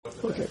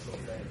Okay.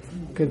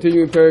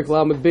 Continuing Perik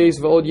Lamed Beis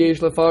V'od Yesh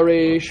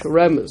Lefarish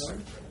Remez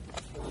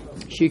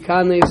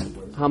Shikanes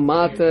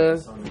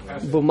Hamata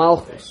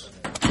B'Malchus,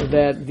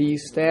 that the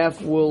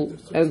staff will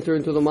enter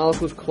into the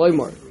Malchus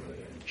Kloimar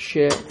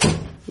She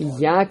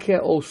Yake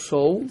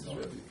also,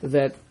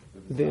 that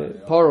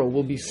the paro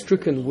will be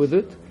stricken with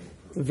it.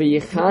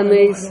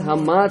 V'Yechanes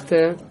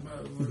Hamata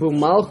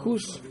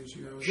B'Malchus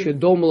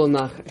Shedom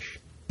L'Nachash,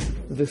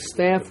 the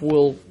staff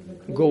will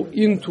go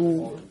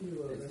into.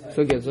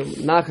 So again, the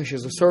Nachash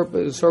is a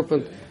serpent. The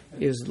serpent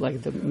is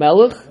like the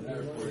Melech.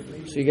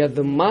 So you get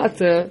the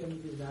Mata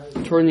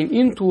turning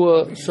into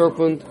a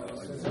serpent.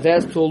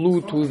 That's to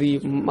allude to the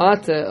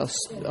Mata,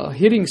 a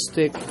hitting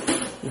stick,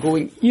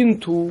 going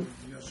into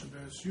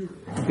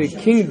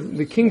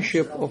the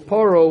kingship of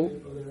Paro,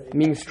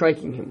 means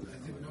striking him.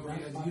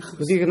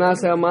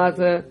 V'Zichanase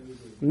Mata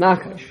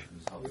Nachash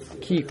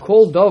ki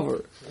kol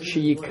dover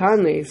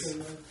sheyikanes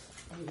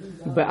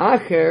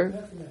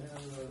be'acher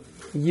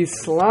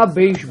Yisla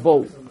Beish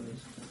Bo,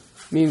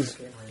 means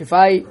if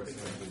I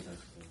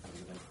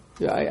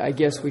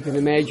guess we can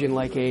imagine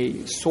like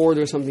a sword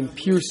or something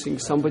piercing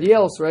somebody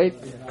else, right?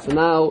 So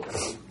now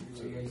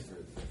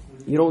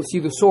you don't see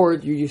the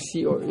sword, you just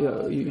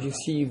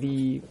see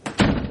the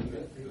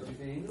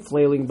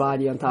flailing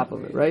body on top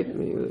of it, right? I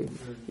mean,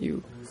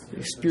 you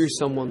spear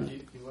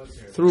someone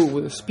through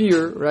with a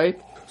spear, right?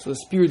 So the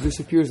spear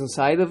disappears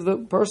inside of the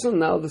person.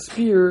 Now the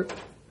spear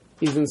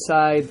is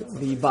inside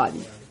the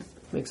body.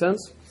 Make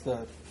sense?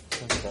 Does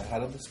the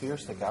head of the spear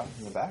stick out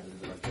in the back?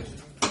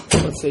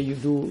 Let's say you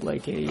do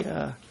like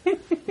a,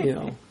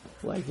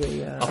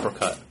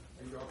 uppercut.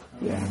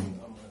 Yeah.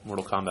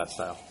 Mortal Kombat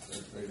style.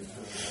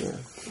 Yeah.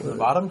 The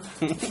bottom?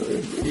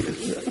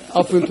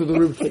 Up into the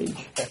rib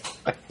cage.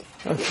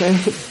 Okay?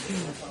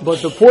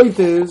 But the point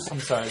is... I'm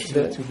sorry,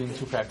 being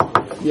too practical.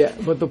 Yeah,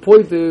 but the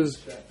point is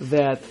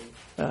that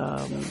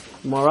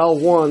Maral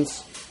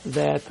wants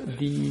that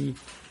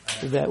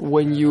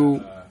when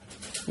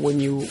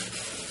you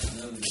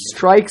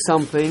strike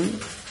something,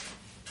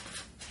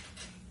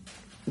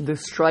 the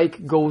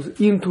strike goes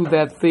into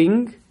that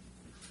thing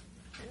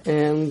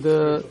and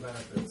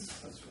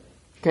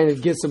kind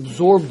of gets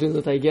absorbed in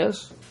it, I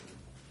guess.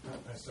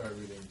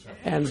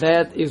 And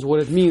that is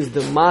what it means,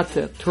 the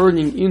Mata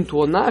turning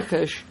into a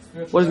Nachash.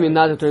 What does it mean,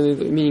 Mata turning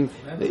into? Meaning,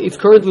 it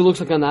currently looks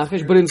like a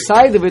Nachash, but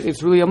inside of it,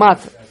 it's really a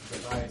Mata.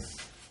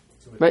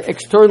 Right?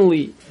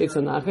 Externally, it's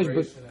a Nachash,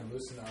 but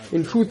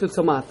in truth, it's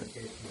a Mata.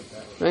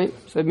 Right?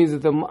 So that means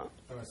that the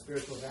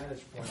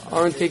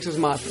Aaron takes his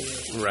Mata,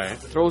 right,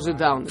 throws it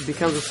down, it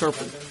becomes a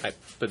serpent.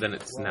 But then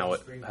it's now,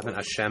 haven't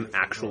Hashem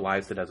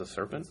actualized it as a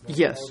serpent?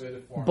 Yes,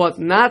 but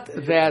not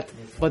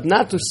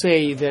to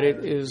say that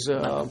it is,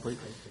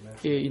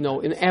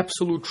 in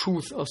absolute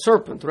truth, a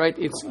serpent, right?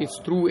 It's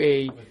through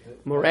a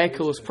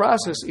miraculous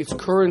process. It's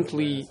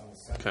currently,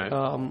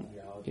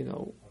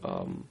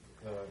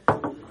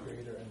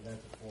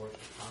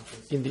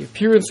 in the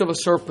appearance of a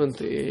serpent,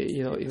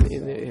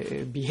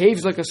 it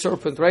behaves like a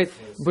serpent, right?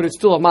 But it's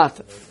still a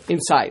mata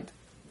inside,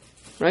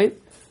 right?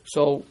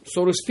 So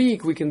to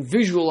speak, we can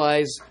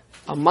visualize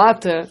a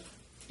mata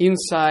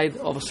inside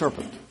of a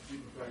serpent.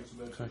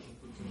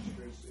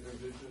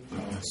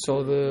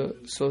 So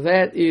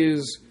that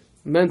is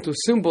meant to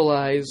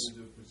symbolize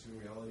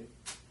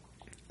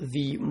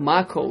the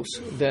makos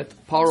that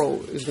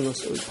Paro,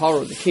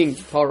 the king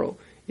Paro,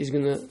 is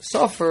going to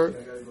suffer.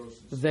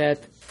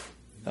 That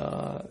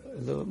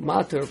the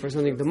mata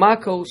representing the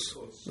makos,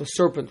 the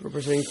serpent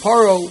representing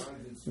Paro,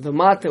 the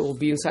mata will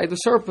be inside the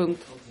serpent.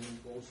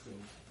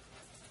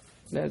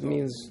 That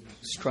means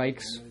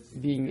strikes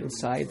being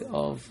inside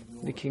of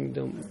the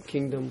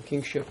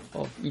kingship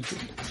of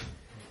Egypt.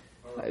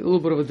 A little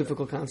bit of a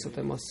difficult concept,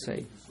 I must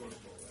say.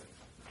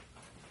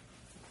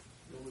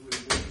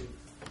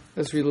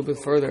 Let's read a little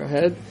bit further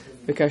ahead.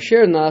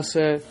 V'kasher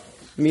nasa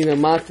mina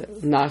mata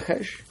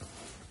nachash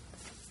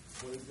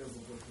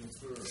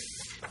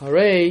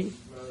Harei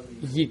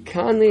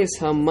yikanes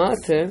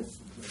hamate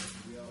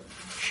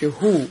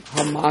shehu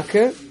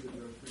hamake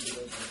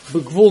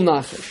b'gvul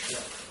nachash.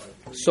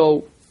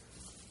 So,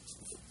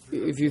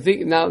 if you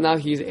think now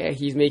he's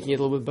making it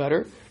a little bit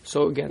better.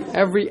 So again,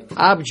 every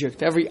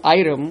object, every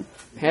item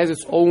has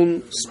its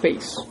own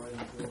space,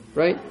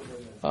 right?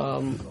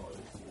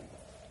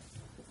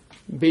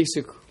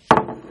 Basic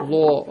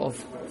law of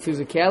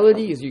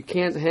physicality is you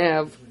can't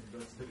have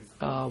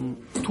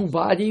two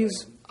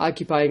bodies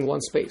occupying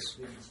one space,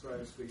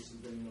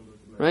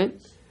 right?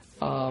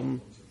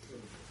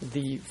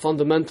 The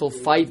fundamental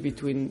fight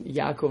between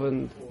Yaakov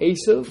and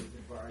Esav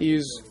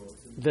is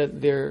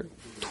that they're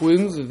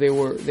twins. They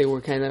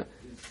were kind of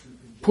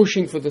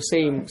pushing for the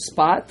same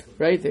spot,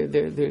 right?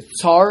 They're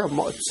Tsar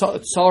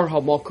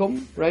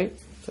Hamokum, right?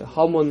 So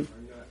Haman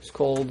is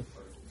called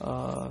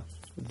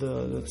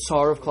the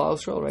Tsar of Klal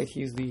Yisrael, right?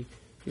 He's the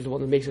one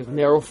that makes it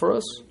narrow for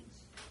us.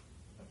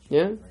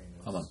 Yeah?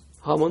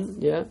 Haman,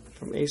 yeah,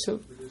 from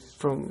Esav,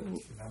 from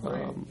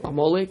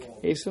Amalek,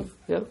 Esav,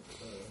 yeah.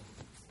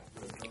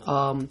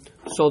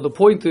 So the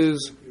point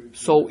is,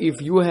 so if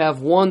you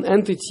have one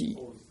entity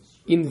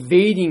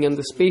invading in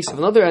the space of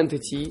another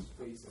entity,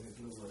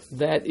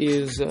 that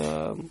is,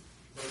 that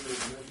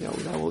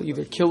will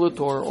either kill it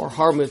or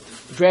harm it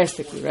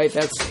drastically, right?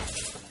 That's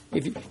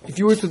if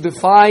you were to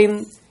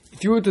define,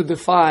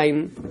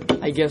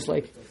 I guess,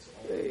 like,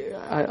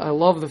 I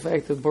love the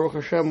fact that Baruch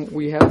Hashem,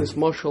 we have this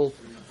mashal.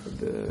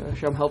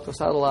 Hashem helped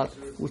us out a lot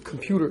with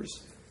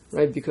computers,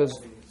 right? Because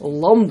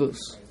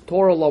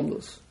Torah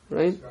lumdus,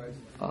 right?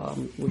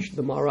 Which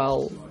the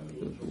Maharal,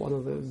 one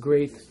of the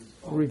great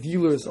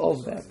revealers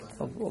of that,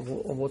 of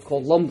what's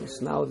called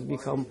lumdus. Now it's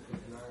become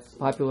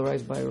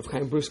popularized by Rav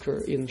Chaim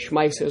Brisker in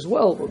Shmaisa as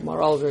well, but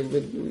Maharal has already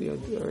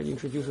been already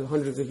introduced it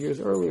hundreds of years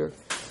earlier.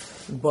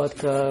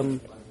 But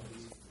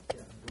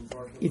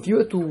if you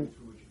had to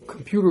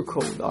computer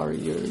code,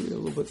 you're a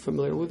little bit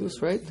familiar with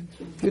this, right?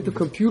 If you had to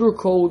computer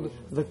code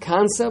the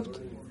concept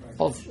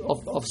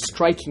of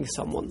striking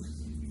someone,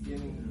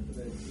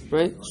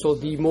 right? So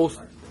the most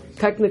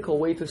technical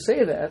way to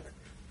say that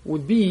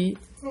would be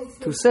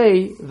to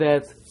say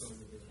that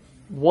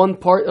one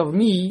part of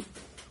me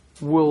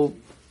will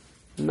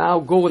now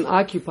go and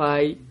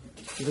occupy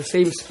the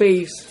same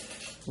space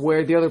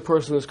where the other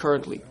person is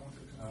currently.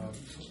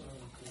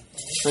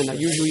 And now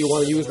usually you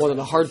want to use one of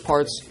the hard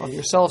parts of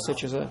yourself,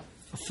 such as a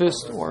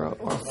fist or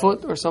a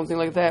foot or something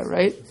like that,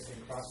 right?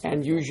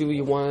 And usually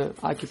you want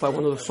to occupy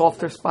one of the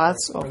softer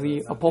spots of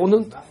the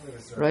opponent,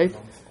 right?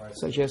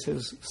 Such as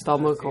his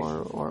stomach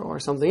or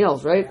something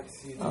else, right?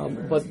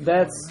 But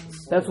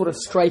that's what a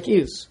strike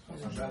is.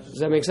 Does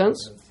that make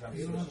sense?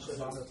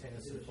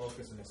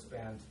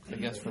 I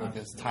guess for like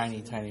this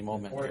tiny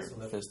moment where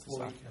the fist is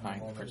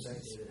occupying the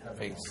person's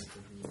face.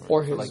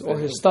 Or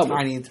his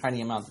stomach.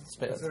 Tiny amount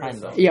of time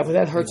though. Yeah, but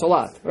that hurts a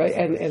lot, right?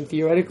 And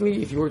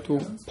theoretically, if you were to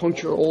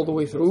puncture all the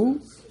way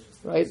through,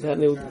 right,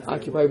 then it would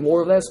occupy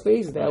more of that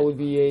space. That would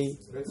be a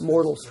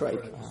mortal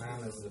strike.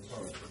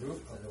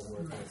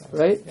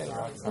 Right?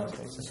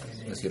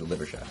 Let's get a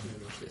liver shot.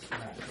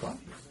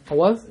 A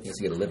what? He has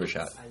to get a liver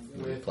shot.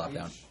 Plop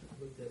down.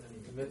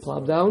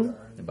 Plop down?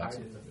 In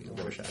boxing. You get a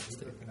liver shot. It's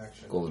the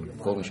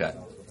golden shot.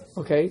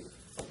 Okay.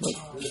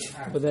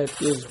 But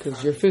that is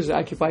because your fist is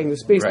occupying the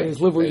space that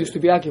his liver used to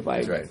be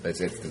occupied. Right. That's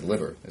the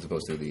liver as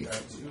opposed to the...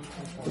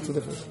 What's the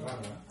difference?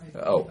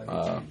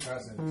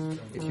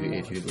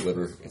 If you do the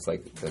liver, it's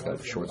like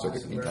a short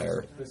circuit for the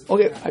entire...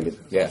 Okay, I mean,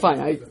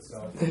 fine.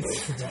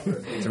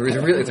 It's a really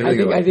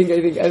good one. I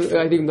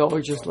think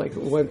Noah just like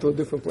went to a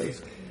different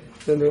place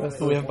than the rest.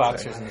 We have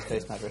boxers in the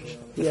space, not Rich.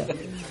 Yeah,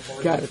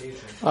 got it.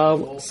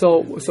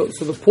 So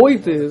the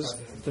point is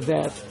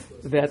that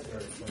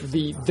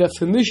the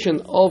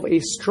definition of a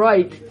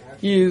strike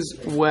is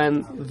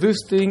when this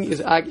thing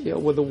is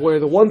where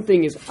the one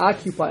thing is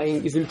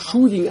occupying, is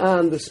intruding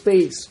on the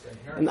space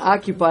and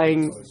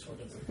occupying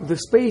the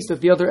space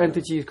that the other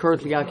entity is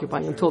currently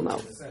occupying until now,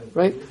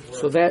 right?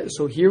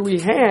 So here we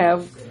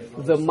have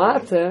the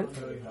mata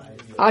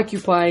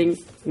occupying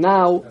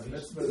now.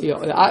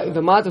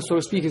 The mata, so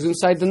to speak, is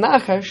inside the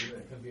nachash,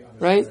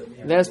 right?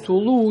 That's to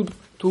allude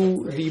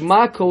to the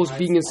makos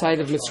being inside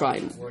of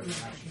Mitzrayim.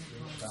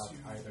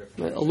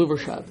 A liver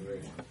shot.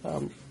 By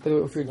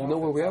the way, do you know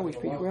where we are? Which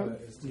page we're on?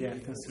 Yeah,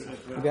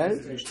 you got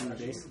it?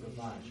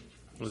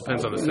 It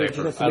depends on the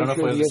sefer. I don't know if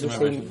we have the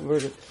same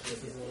version.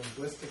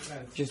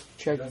 Just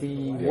check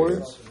the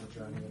words.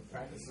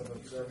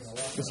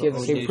 Does he have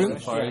the same print?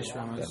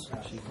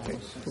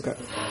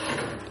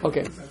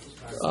 Okay.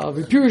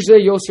 V'pirush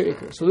Yoser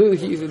Iker. So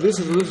this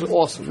is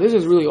awesome. This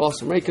is really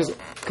awesome, right?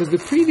 Because the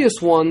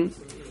previous one,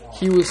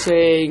 he was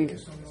saying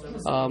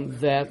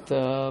that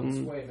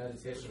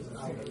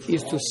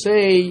is to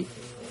say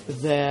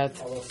that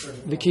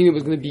the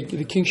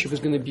kingship is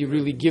going to be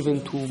really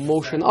given to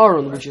Moshe and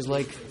Aaron, which is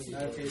like,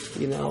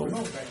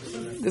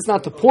 that's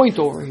not the point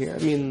over here.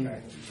 I mean,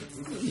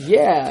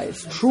 yeah,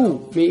 it's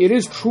true. I mean, it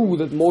is true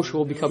that Moshe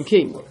will become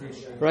king,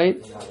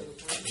 right?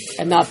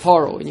 And not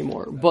Paro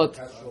anymore. But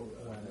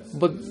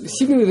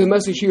seemingly the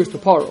message here is to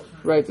Paro,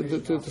 right?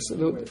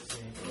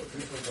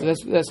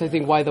 That's I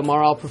think why the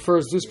Maharal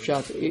prefers this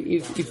pshat.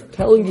 It's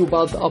telling you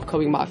about the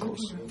upcoming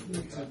Makos,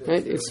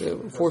 right? It's a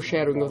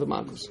foreshadowing of the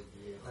Makos.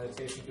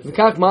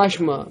 V'kach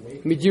mashma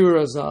midir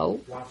razal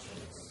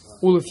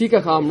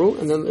ulefikach amru,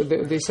 and then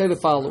they say the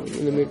following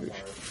in the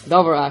Midrash.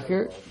 Davar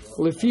acher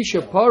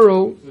lefisha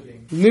paro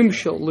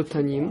nimshel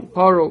letanim.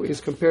 Paro is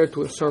compared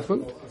to a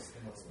serpent.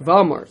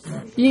 V'amar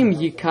im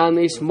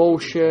yikanes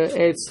Moshe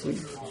etzli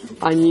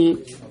ani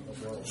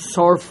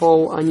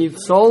sarfo ani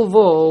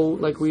tzolvo.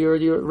 Like we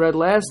already read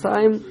last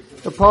time,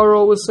 the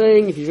Paro was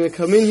saying, if he's going to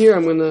come in here,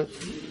 I'm going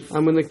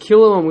to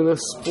kill him. I'm going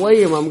to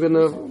splay him. I'm going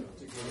to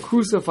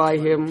crucify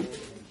him.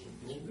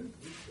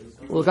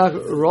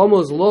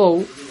 Ramos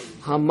lo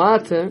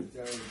hamate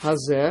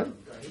hazeh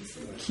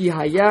ki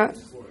haya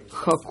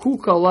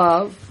chakuk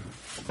alav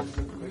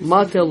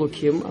mate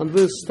elokim. On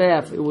this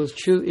staff, it was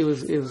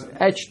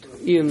etched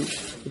in.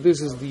 This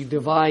is the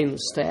divine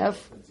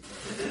staff.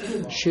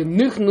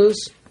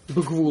 Shenichnas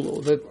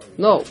begvulo. That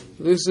no,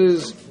 this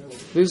is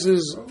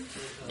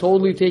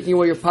totally taking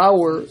away your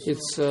power.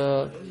 It's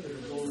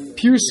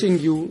piercing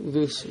you.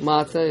 This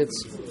mata.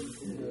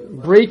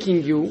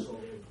 breaking you.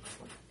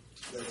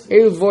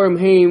 Eil dvarim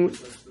heim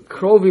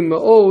krovim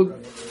me'od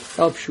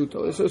el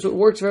pshuto. So it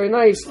works very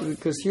nice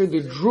because here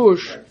the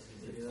drush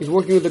is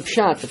working with the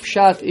pshat. The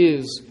pshat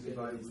is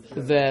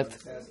that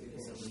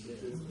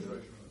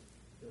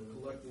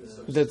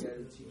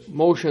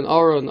Moshe and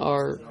Aaron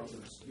are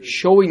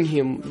showing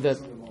him that,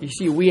 you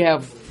see, we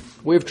have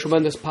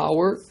tremendous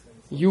power.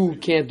 You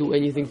can't do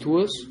anything to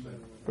us,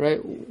 right?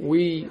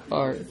 We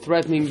are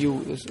threatening you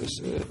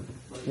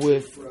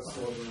with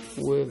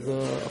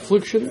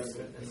affliction,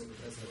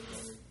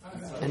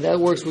 and that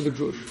works with the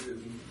Drush.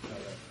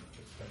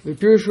 The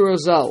Pirush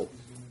Razal,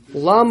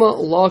 Lama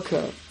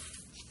Laka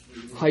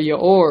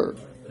Hayaor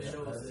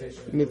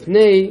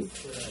Mipnei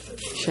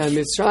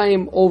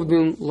Shamitzrayim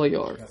Ovdin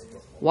Layar.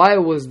 Why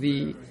was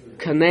the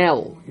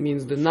canal,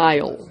 means the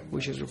Nile,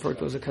 which is referred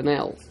to as a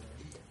canal,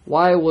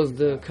 why was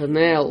the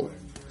canal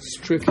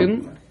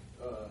stricken?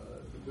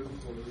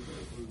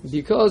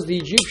 Because the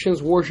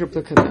Egyptians worshipped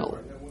the canal.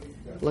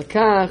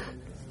 Lakach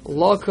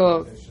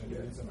Laka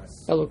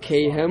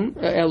Eloheihem.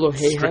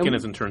 Stricken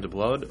as in turned to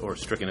blood, or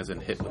stricken as in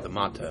hit with the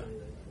mata?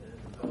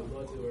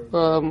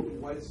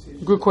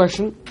 Good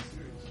question.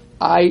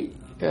 I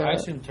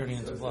assume turning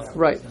into blood.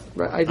 Right.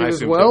 I did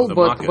as well,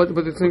 but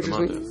it's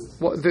interesting.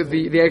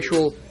 The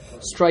actual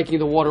striking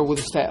the water with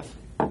a staff.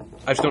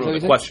 I just don't know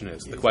what the question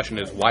is. The question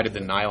is, why did the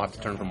Nile have to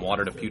turn from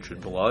water to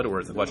putrid blood, or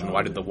is the question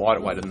why did the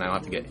Nile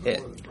have to get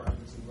hit?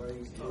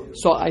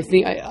 So I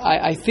think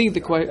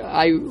the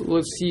question.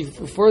 Let's see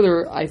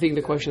further. I think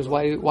the question is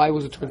why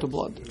was it turned to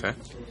blood? Okay.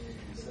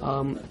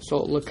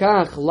 So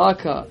Lakach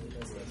Laka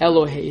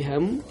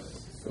Eloheihem.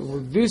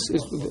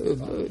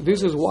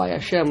 This is why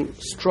Hashem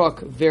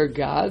struck their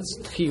gods.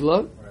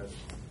 Tchila.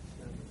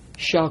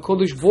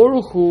 Shakodesh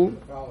Baruch Hu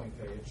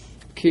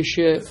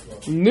Kishe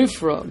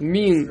Nifra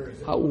Min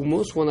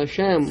Ha'umos, when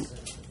Hashem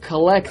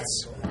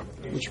collects,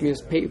 which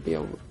means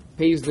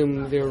pays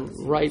them their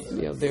right,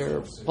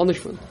 their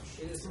punishment,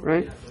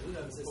 right?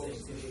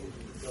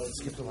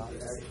 Skipped a lot.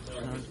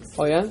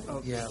 Oh yeah?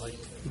 Yeah, like.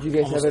 Do you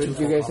guys have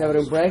it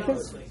in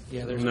brackets?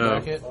 Yeah, there's No.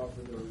 a bracket.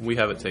 We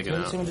have it taken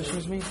out. Someone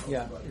just me?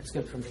 Yeah, it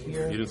skipped from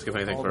here. You didn't skip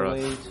anything all for the us.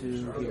 way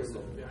to here.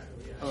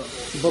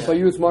 But by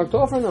you it's marked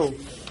off or no?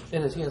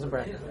 It is. He has a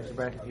bracket. There's a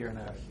bracket here and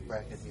a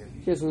bracket here.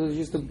 Yeah, so there's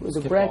just the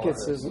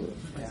brackets.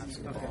 Yeah,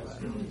 skip all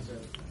that.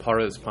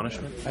 Para is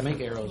punishment. I make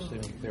arrows.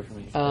 They're for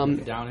me.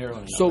 Down arrow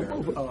and So up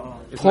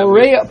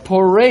arrow.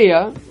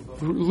 Poreya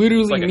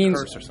literally It's like means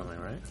a curse or something,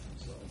 right?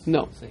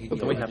 no.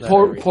 We have that.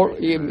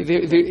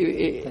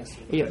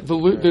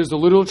 There's the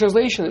literal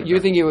translation. You're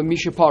thinking of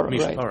Mishapara,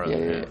 right? Mishapara,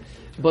 Yeah.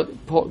 But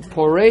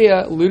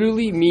Poreya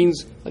literally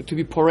means like to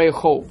be Poreya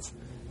Chov,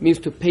 means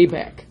to pay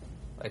back.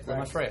 Like the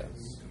Mafreya.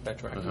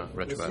 Retroactive.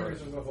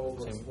 Retroactive.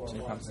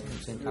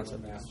 Same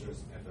concept.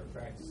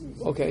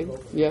 Okay,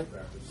 yeah.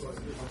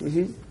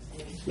 Mm-hmm.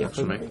 Yeah. That's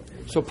me.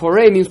 So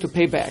Porei means to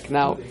pay back.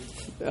 Now,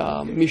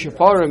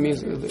 Mishapara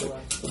means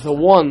the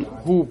one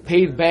who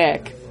paid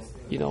back,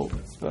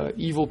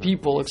 evil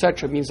people,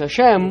 etc. Means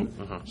Hashem.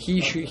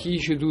 He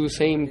should do the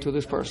same to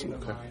this person.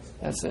 Okay.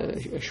 That's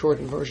a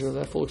shortened version of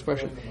that full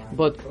expression.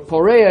 But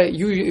Poreya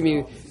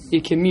usually,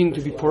 it can mean to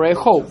be Porei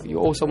Chov.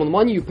 You owe someone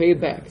money, you pay it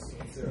back.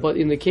 But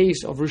in the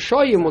case of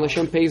Rishayim, when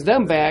Hashem pays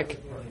them back,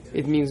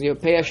 it means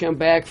pay Hashem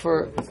back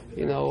for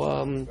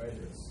them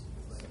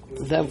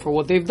for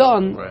what they've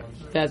done. Right.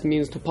 That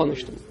means to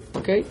punish them.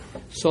 Okay,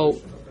 so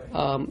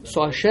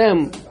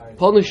Hashem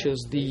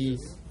punishes the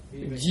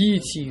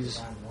deities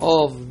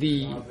of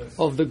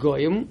the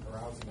goyim.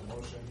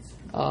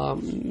 So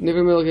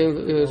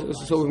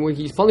when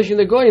he's punishing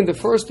the goyim, the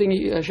first thing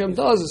Hashem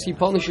does is he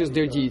punishes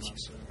their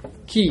deities.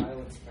 Ki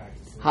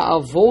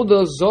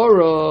ha'avoda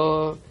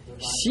zora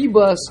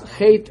sibas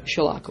chet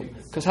shalakum.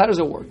 Because how does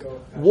it work?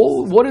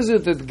 What is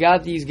it that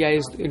got these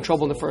guys in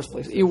trouble in the first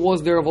place? It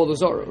was their avodah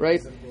zarah,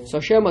 right? So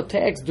Hashem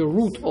attacks the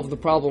root of the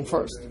problem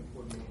first.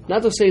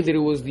 Not to say that it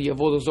was the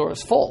avodah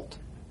zarah's fault,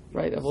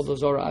 right? Avodah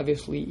zarah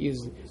obviously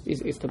is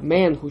the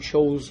man who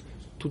chose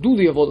to do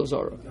the avodah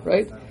zarah,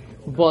 right?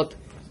 But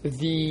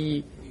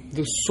the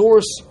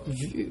source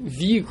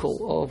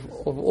vehicle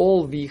of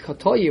all the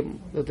chatoyim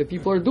that the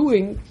people are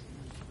doing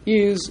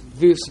is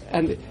this,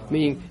 and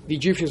meaning the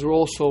Egyptians were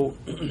also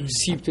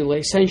seeped in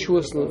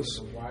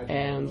licentiousness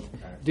and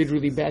did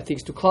really bad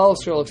things to Klal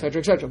Yisrael, etc.,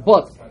 etc.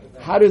 But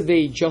how did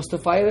they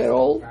justify it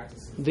all?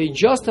 They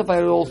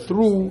justified it all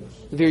through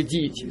their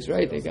deities,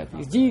 right? They got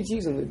these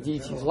deities, and the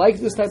deities like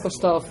this type of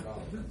stuff,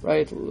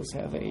 right? Let's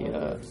have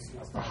a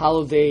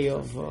holiday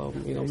of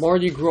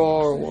Mardi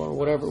Gras or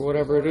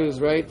whatever it is,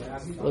 right?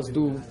 Let's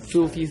do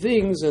filthy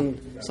things, and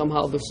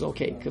somehow this is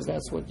okay because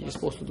that's what you're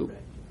supposed to do.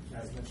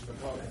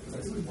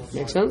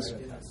 Make sense?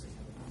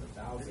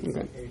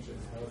 Okay.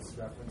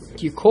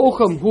 Ki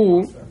kocham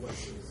hu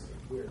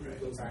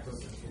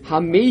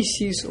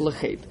hamesis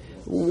lechet.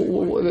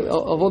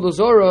 Avodah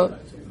Zarah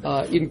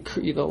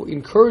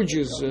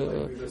encourages,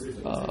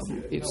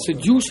 it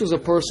seduces a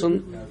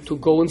person to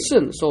go and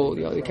sin. So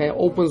it kind of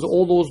opens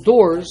all those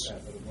doors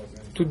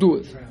to do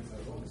it.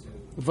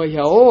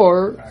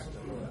 Vayaor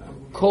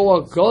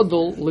Koach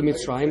Gadol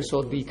Limitzrayim,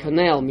 so the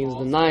canal means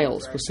the Nile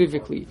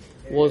specifically,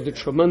 was the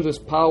tremendous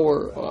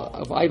power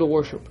of idol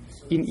worship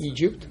in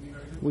Egypt,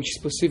 which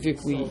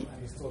specifically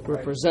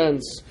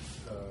represents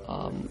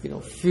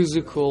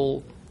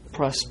physical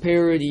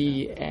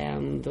prosperity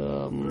and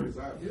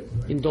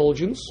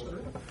indulgence.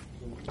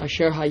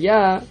 Asher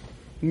Haya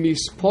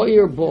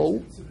Mispoyer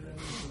Bo,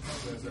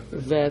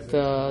 that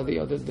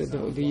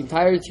the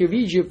entirety of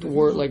Egypt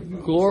were like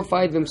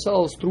glorified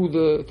themselves through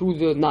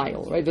the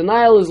Nile, right? The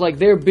Nile is like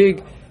their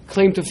big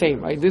claim to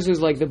fame, right? This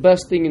is like the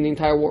best thing in the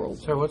entire world.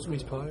 So what's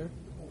mispoyer?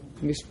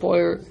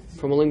 Mispoyer,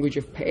 from a language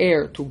of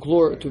pe'er,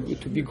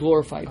 to be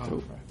glorified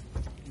through.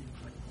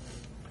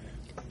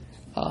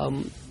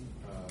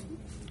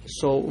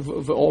 So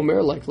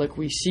v'omer, like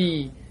we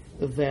see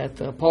that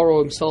Paro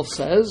himself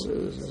says,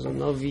 this is a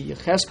Navi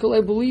Yecheskel,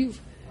 I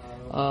believe.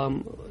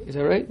 Is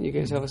that right? You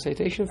guys have a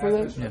citation for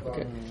that? Yeah.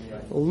 Okay.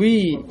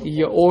 Li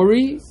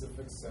Yaori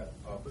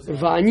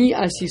Vani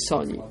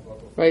Asisani.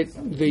 Right?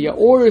 The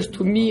Yaor is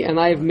to me, and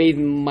I have made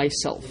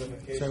myself.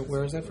 So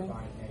where is that from?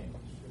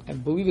 I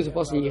believe it's a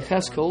passage in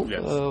Yecheskel.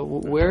 Yes.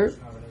 Where?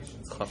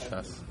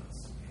 Chavtes.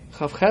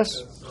 Chavches?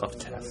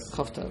 Chavtes.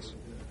 Chavtes.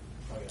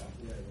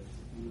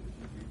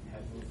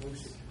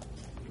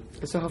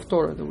 It's a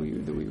Haftorah that we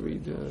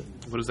read.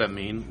 What does that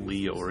mean?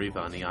 Li Ori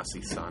Vani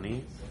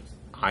Asisani.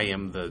 I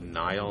am the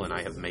Nile and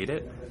I have made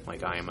it.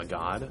 Like I am a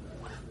god.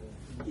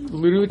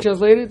 Literally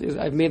translated is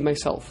I've made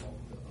myself.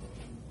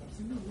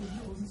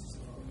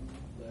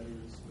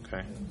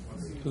 Okay.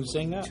 Who's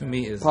saying that? To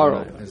me is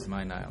Paro.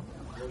 my Nile.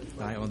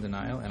 I own the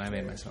Nile and I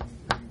made myself.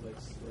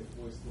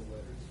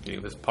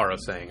 This Paro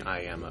saying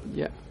I am a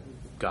Yeah.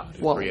 god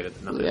who Well, created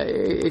nothing. yeah,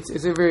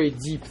 it's a very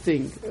deep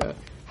thing.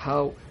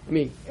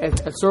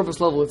 At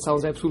surface level, it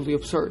sounds absolutely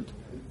absurd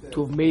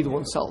to have made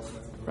oneself.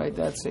 Right?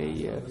 That's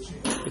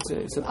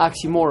it's an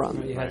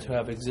oxymoron. You had to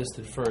have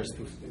existed first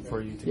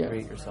for you to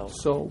create yourself.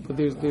 So, but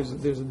there's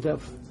a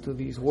depth to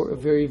these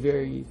words. Very,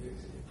 very.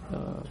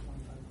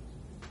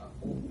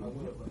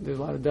 There's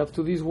a lot of depth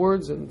to these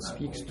words, and it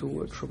speaks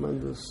to a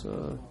tremendous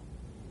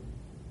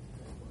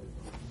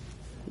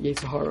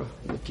Yetzer Hara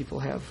that people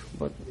have.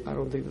 But I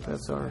don't think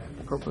that's our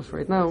purpose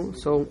right now.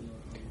 So.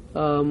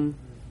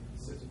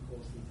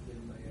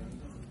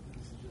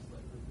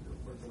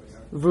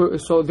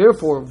 So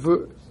therefore,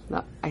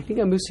 now, I think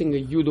I'm missing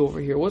a yud over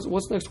here. What's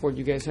the next word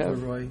you guys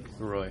have? Roy.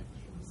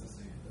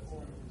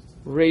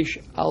 Reish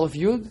Aleph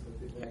Yud.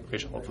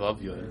 Reish Aleph Vav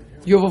Yud.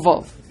 Yud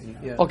Vav.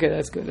 Yeah. Okay,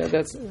 that's good.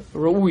 That's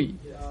Ra'ui.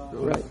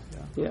 Right.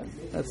 Yeah.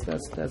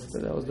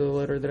 That was the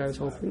letter that I was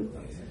hoping.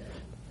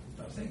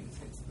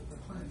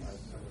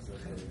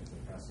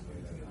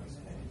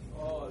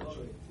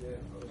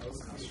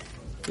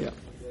 Yeah.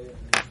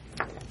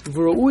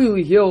 V'ra'ui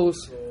lihios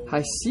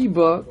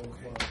hasiba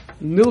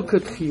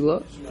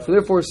Nilkatchila. So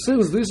therefore,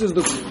 since this is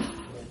the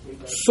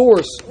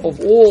source of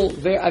all,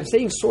 I'm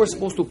saying source is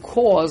supposed to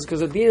cause,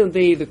 because at the end of the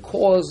day, the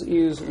cause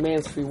is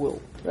man's free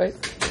will, right?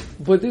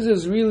 But this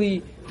is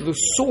really the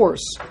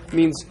source.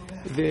 Means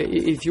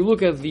if you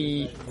look at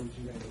the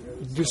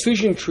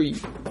decision tree,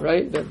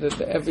 right,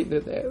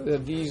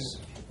 that these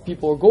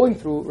people are going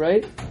through,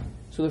 right?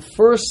 So the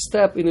first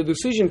step in the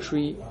decision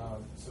tree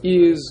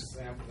is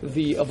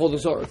the Avodah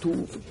Zarah,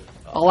 to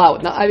allow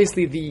it. Now,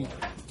 obviously, the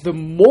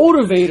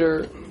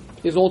motivator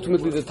is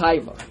ultimately the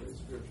taiva.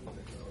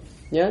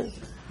 Yeah?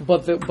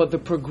 But the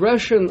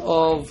progression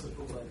of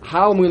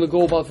how I'm going to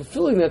go about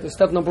fulfilling that is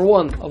step number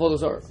one of Avodah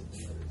Zarah.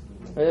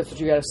 Right? That's what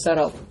you got to set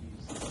up.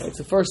 Right? It's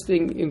the first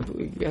thing,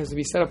 it has to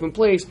be set up in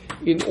place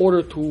in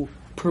order to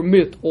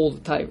permit all the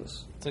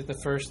taivas. It's like the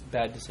first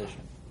bad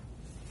decision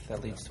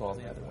that leads to all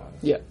the other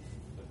ones. Yeah.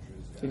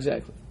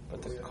 Exactly.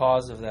 But the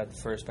cause of that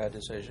first bad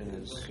decision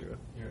is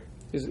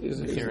a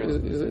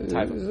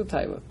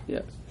taiva.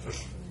 Yeah.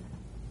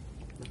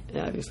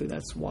 And obviously,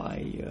 that's why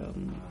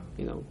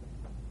you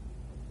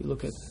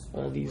look at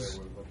all these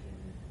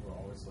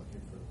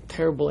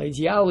terrible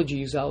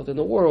ideologies out in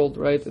the world,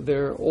 right?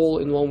 They're all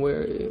in one way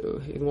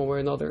or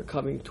another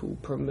coming to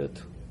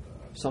permit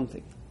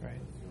something,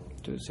 right?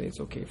 To say it's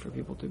okay for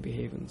people to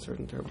behave in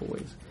certain terrible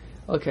ways.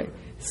 Okay,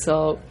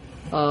 so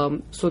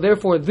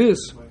therefore,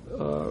 this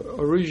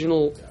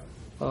original,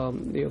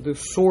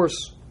 this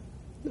source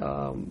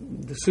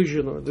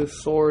decision or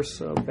this source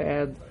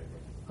bad.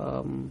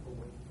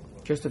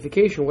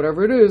 Justification,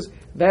 whatever it is,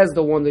 that's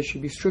the one that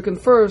should be stricken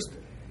first.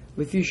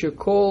 Lefisha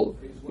kol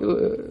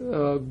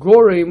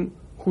gorem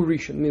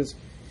hurishan, means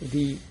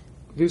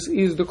this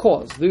is the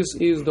cause. This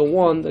is the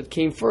one that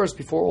came first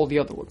before all the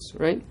other ones,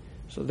 right?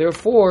 So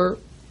therefore,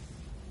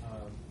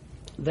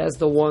 that's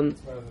the one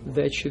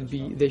that should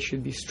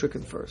be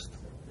stricken first.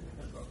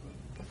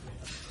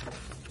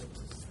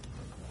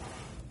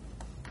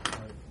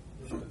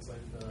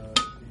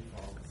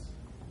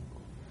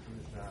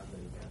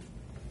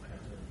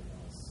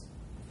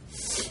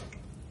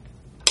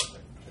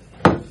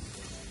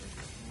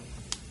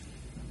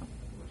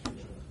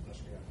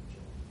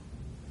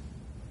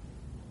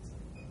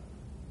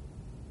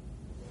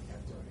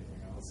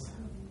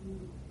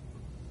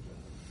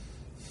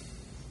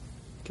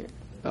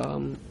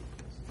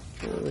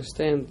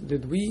 understand.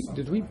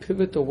 Did we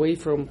pivot away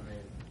from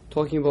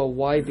talking about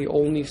why the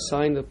only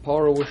sign that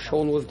Paro was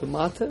shown was the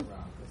mata?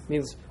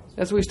 Means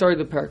that's what we started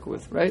the parak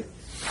with, right?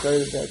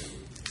 Started that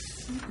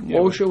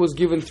Moshe was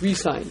given 3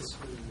 signs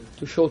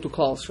to show to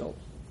Klal Yisrael,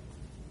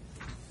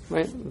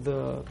 right?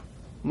 The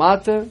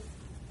mata,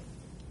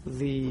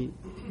 the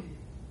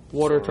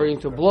water turning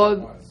to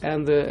blood,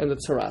 and the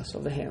tsaras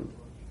of the hand.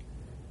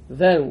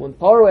 Then, when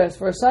Paro asked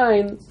for a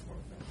sign,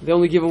 they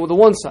only give him with the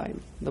one sign,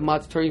 the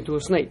mata turning to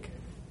a snake,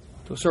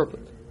 to a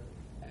serpent.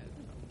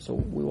 So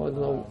we want to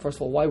know, first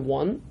of all, why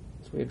one?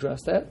 So we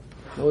addressed that.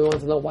 Now we want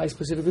to know why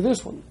specifically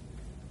this one.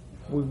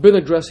 We've been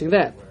addressing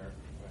that,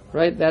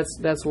 right?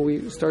 That's what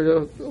we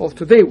started off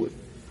today with.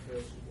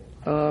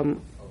 I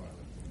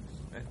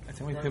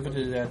think we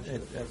pivoted at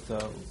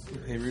the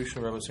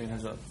Perusha Rebbe saying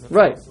as a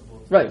Right.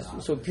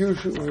 So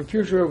Perusha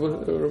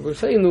Rebbe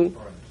Seinu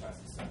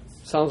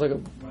sounds like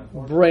a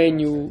brand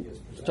new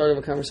start of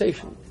a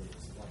conversation.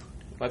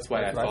 That's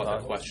why I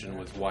thought the question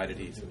was why did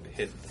he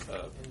hit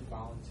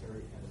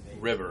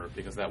river,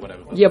 because that would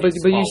have but you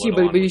see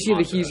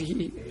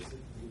that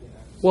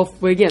well,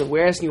 but again,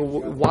 we're asking you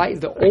why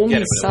the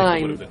only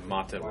sign. Would have been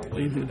mata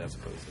related as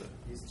opposed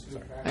to.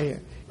 I hear.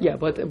 Yeah,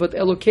 but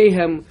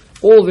Elokehem,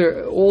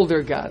 all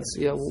their gods,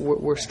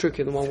 were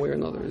stricken one way or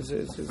another.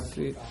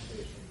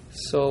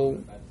 So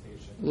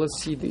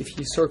let's see if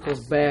he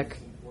circles back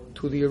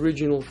to the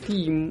original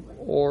theme,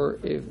 or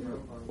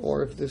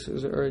if this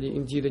is already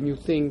indeed a new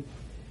thing.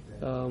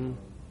 Does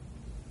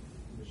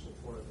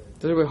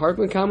everybody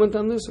Hartman comment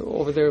on this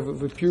over there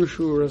with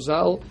Pirshu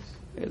Razal?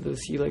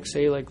 Does he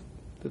say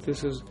that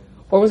this is?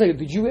 Or one second,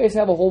 did you guys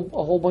have a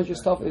whole bunch of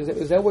stuff?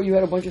 Is that where you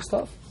had a bunch of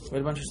stuff? We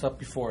had a bunch of stuff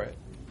before it.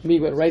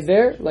 But right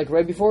there,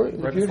 right before.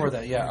 Right before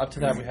that, yeah. Up to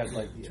that, we had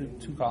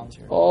two columns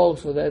here. Oh,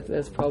 so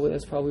that's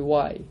probably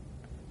why.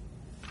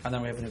 And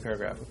then we have a new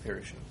paragraph with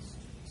Perusha.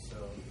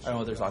 I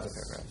know there's lots of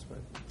paragraphs, but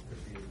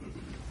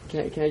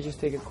can I just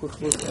take a quick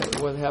look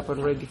at what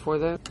happened right before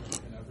that?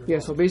 Yeah.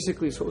 So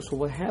basically, so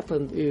what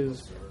happened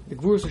is the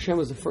Gvurus Hashem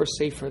is the first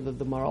sefer that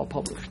the Maharal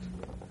published,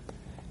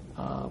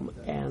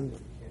 and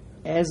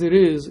as it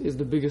is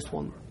the biggest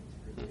one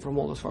from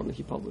all the Sfarim that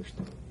he published.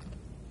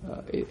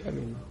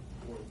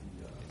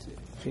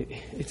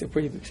 It's a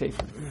pretty big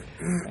sefer,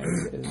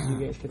 as you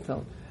guys can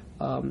tell.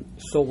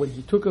 So when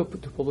he took up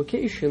to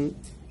publication,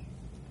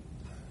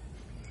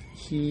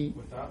 he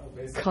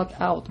cut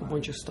out a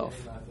bunch of stuff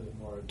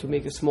to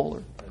make it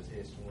smaller.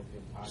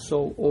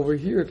 So over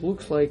here it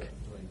looks like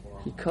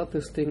he cut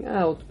this thing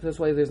out. That's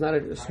why there's not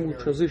a smooth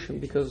transition,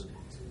 because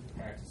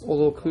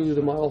although clearly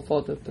the Maharal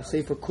thought that the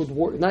sefer could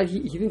work, he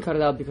didn't cut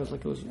it out because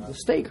it was a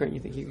mistake or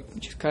anything. He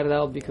just cut it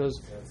out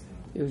because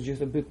it was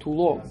just a bit too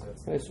long.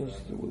 Right? So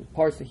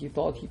parts that he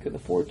thought he could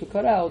afford to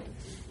cut out,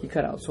 he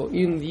cut out. So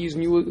in these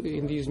new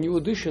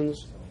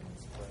editions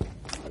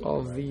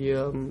of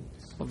the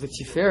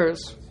Tiferes,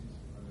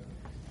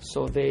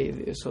 so they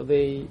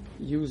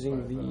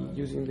using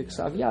the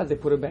Ksav Yad, they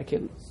put it back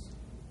in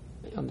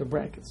under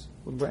brackets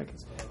with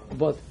brackets.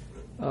 But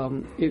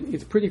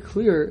it's pretty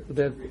clear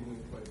that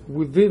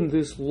within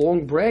this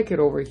long bracket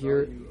over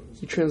here,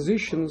 he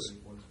transitions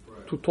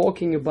to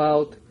talking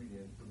about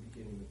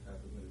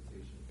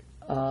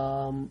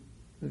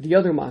the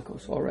other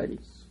makos already.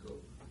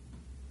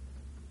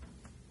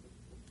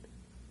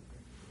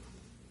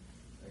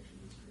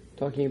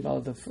 Talking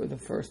about the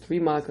first 3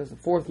 makos, the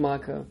 4th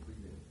makah,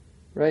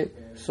 right?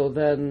 So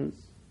then,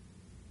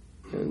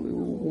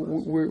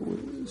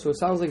 so it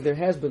sounds like there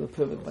has been a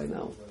pivot by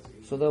now.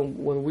 So then,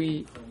 when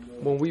we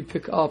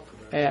pick up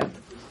at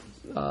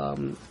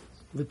the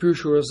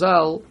Pirshu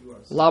Razal,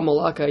 La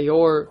Malaka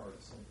Yor,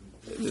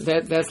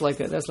 that's like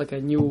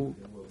a new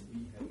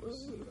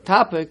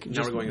topic.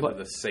 Now we're going into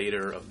the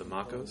Seder of the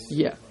Makos?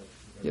 Yeah,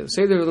 the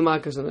Seder of the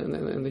Makos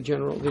and the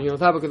general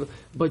topic,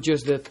 but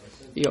just that,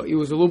 it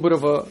was a little bit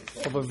of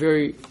a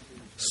very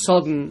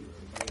sudden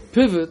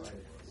pivot,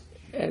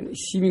 and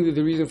seemingly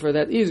the reason for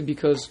that is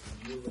because,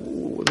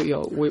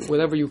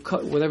 whenever you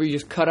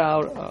just cut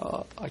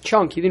out a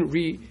chunk,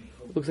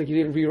 looks like he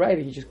didn't rewrite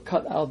it, he just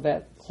cut out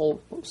that whole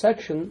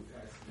section,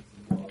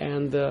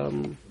 and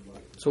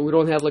so we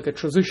don't have like a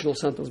transitional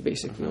sentence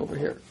basically over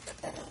here.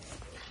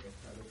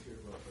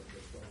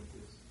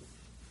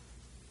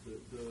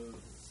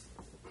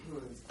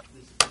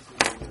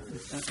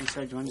 I'm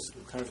sorry, do you want to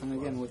just clarify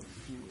again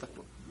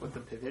what the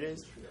pivot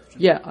is?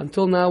 Yeah,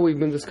 until now we've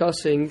been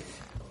discussing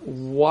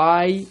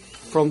why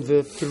from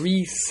the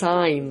 3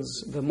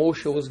 signs that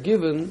Moshe was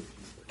given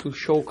to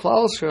show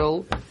Klal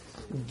Yisrael,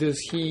 does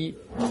he,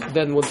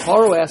 then when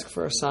Paro asked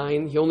for a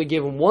sign, he only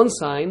gave him 1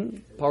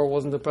 sign, Paro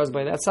wasn't impressed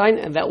by that sign,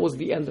 and that was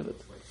the end of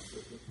it.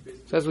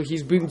 So that's what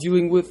he's been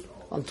dealing with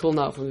until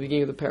now, from the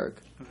beginning of the parak.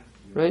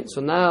 Right?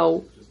 So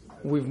now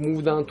we've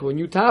moved on to a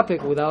new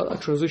topic without a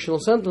transitional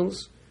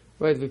sentence.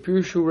 Right, the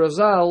Pirshu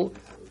Razal,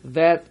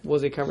 that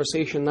was a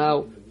conversation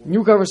now,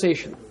 new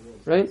conversation,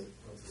 right?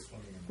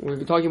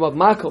 We're talking about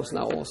Makos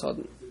now all of a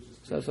sudden.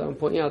 So that's why I'm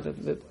pointing out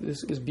that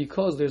this is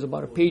because there's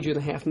about a page and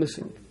a half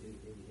missing,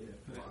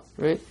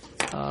 right?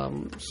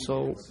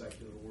 So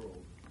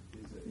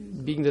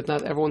being that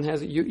not everyone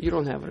has it, you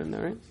don't have it in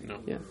there, right? No.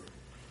 Yeah.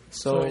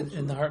 So So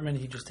in the Hartman,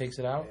 he just takes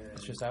it out.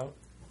 It's just out.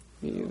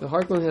 the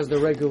Hartman has the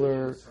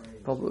regular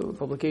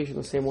publication,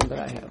 the same one that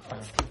I have.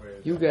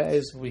 You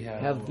guys We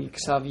have- have the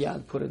Ksav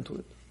Yad put into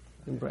it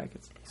in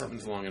brackets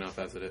Something's long enough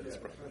as it is.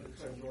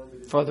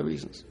 for other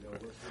reasons.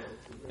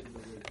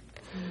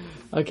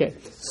 Okay,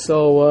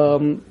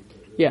 so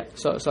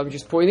so I'm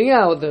just pointing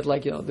out that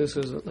this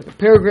is like a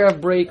paragraph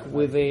break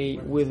with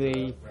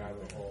a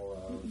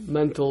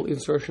mental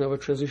insertion of a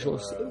transitional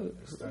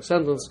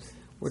sentence.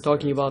 We're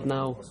talking about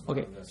now.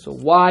 Okay, so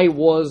why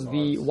was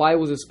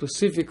it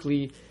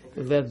specifically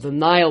that the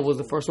Nile was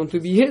the first one to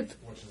be hit?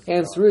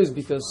 Answer is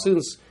because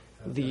since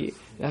the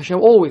Hashem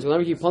always,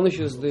 whenever he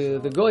punishes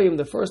the goyim,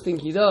 the first thing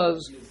he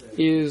does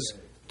is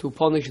to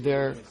punish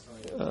their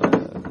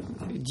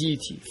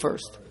deity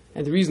first.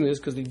 And the reason is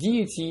because the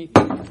deity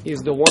is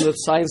the one that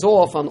signs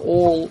off on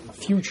all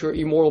future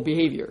immoral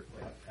behavior.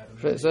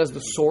 So that's the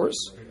source.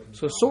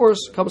 So source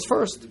comes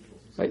first.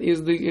 Right?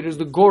 It is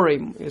the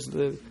gorem, is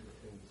the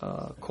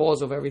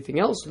cause of everything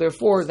else.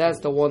 Therefore, that's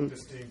the one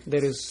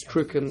that is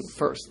stricken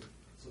first.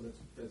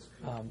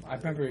 I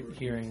remember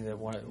hearing that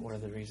one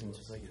of the reasons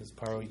was because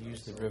Paro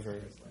used the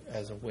river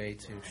as a way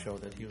to show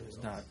that he was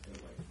not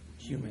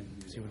human,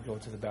 because he would go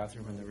to the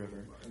bathroom in the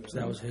river. So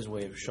that was his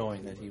way of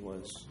showing that he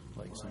was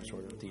like some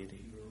sort of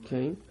deity.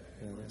 Okay.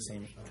 The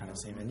same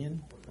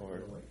Indian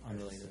or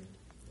unrelated.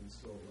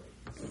 That's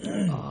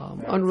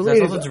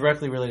Unrelated. also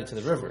directly related to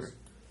the river.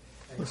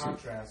 Listen,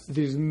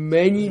 there's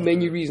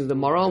many reasons. The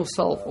Maral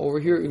himself over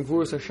here in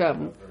Gvurus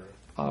Hashem,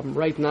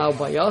 right now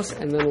by us,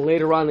 and then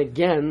later on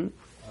again,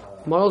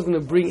 Maral is going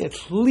to bring at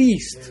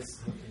least,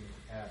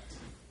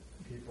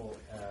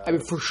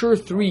 for sure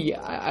 3.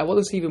 I want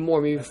to say even more,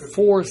 maybe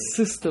 4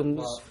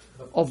 systems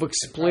of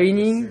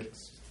explaining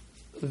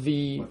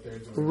the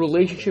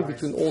relationship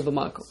between all the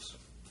Makos.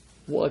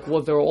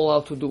 What they're all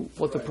out to do,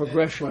 what the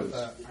progression is.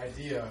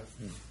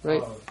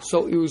 Right?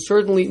 So it was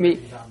certainly,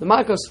 the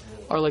Makos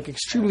are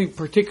extremely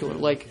particular,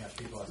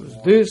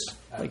 this,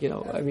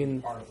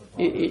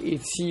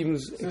 it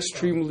seems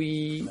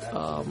extremely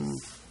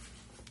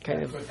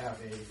kind of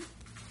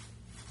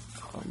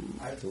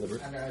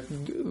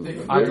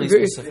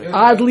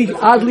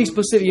oddly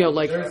specific,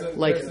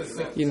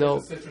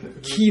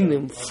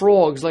 kinim,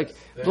 frogs,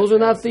 those are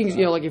not things,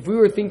 if we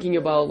were thinking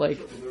about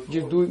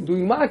just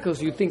doing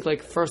makos, you think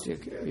first,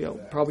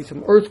 probably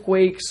some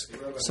earthquakes,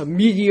 some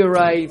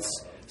meteorites,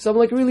 some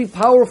really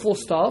powerful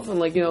stuff, and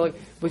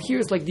but here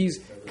it's these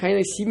kind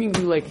of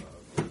seemingly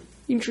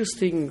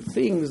interesting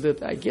things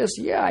that I guess,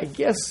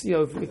 in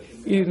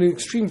an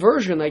extreme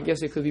version, I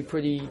guess it could be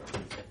pretty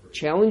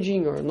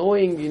challenging or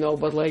annoying,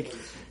 but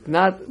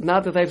not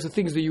the types of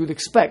things that you would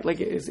expect.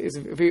 It's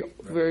very,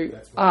 very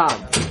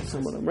odd,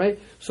 some of them, right?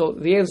 So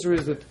the answer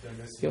is that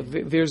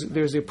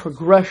there's a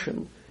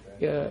progression,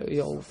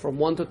 from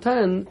 1 to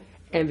 10,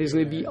 and there's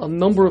going to be a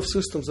number of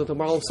systems that the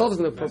Maral himself is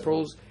going to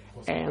propose,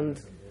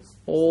 and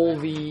all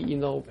the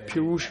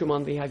pirushim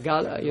on the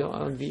Haggadah,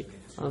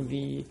 on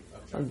the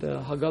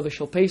Haggadah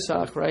Shel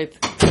Pesach, right?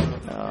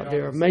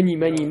 There are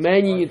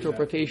many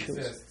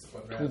interpretations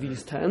to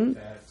these 10.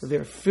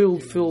 They're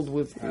filled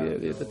with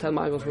the 10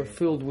 Makos were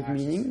filled with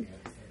meaning.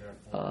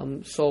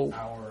 So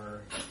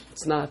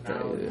it's not.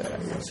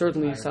 It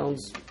certainly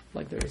sounds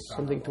like there's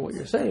something to what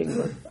you're saying,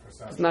 but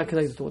it's not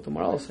connected to what the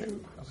Maral is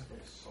saying.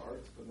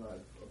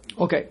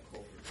 Okay,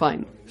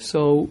 fine.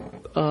 So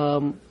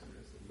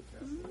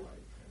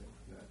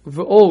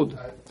v'od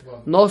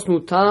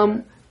nosnu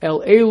tam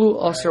el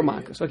elu aser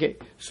Makos. Okay,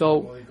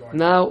 so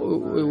now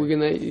we're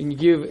gonna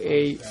give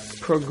a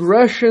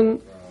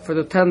progression for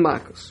the 10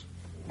 Makos.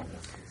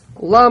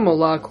 Lama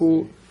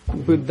laku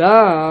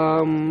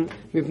b'dam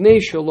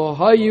mipnei shelo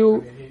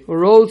hayu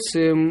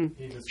rotzim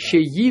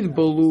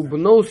sheyidbalu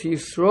b'nos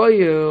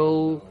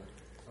Yisrael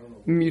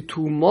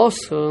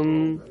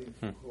mitumosan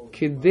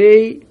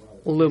kedei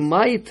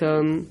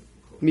lemaitan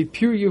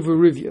mipirya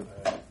v'rivya.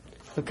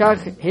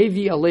 L'kach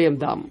hevi aleim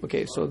dam.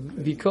 Okay, so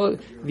because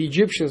the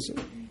Egyptians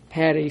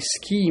had a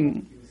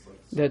scheme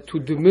that to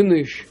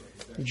diminish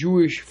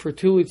Jewish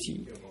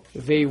fertility,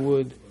 they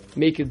would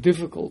make it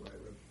difficult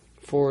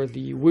for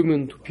the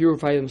women to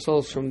purify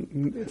themselves from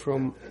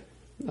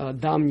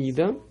dam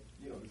nida.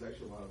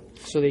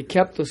 So they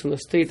kept us in a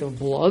state of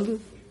blood.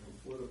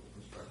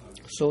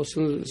 So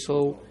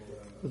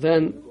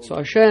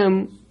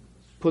Hashem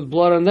put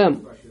blood on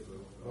them.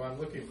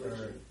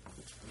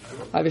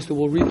 Obviously,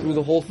 we'll read through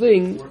the whole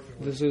thing.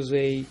 This is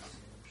a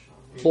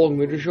long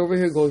midrash over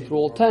here, going through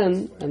all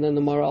 10, and then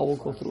the Maral will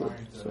go through it.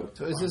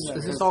 So is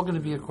this all going to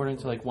be according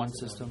to one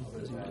system?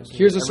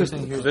 Here's a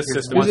system. This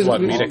system is what?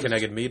 Mida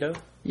Keneged Mida?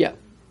 Yeah.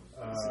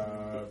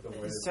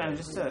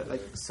 Just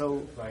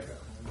so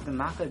the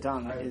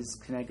Makadam is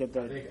connected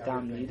the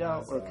Dam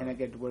Nida or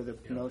connected where the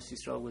Bnos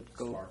Yisrael would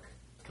go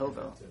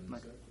Tovel?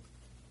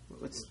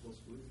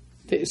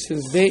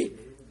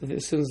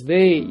 Since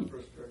they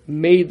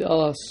made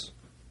us,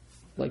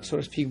 so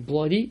to speak,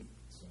 bloody.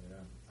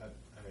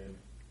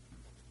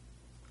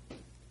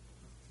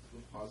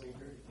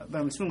 But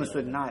I'm assuming this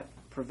would not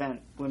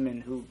prevent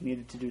women who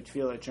needed to do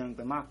tefillah during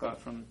the Makkah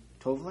from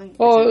toveling?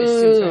 Oh, It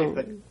seems very, no.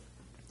 like,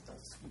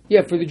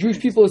 Yeah, for the Jewish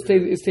people,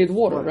 it stayed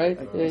water, right?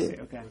 like,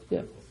 Yeah, okay.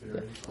 yeah.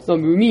 No,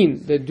 we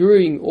mean that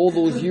during all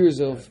those years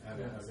of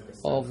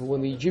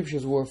when the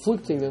Egyptians were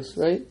afflicting us,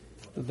 right?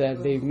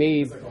 That they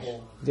made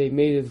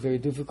it very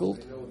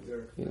difficult.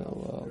 You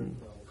know,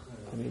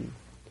 I mean,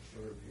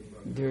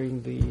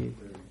 during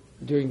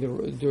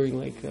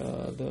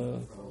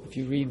if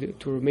you read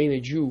To Remain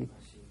a Jew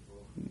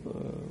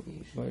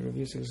by Rav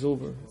Yosef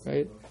Zilber,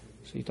 right?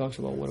 So he talks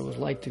about what it was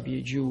like to be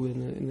a Jew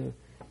in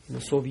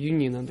the Soviet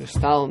Union under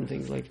Stalin.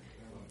 Things like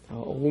a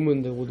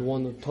woman that would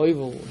want to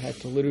toivel had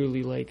to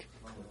literally like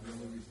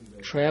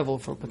travel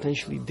for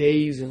potentially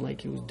days, and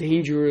like it was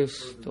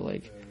dangerous to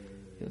like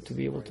to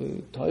be able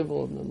to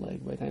toivel, and then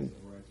like by the time,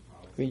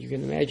 I mean, you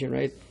can imagine,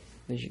 right?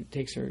 Then she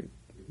takes her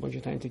a bunch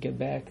of time to get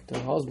back to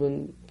her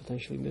husband,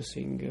 potentially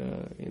missing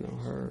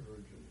her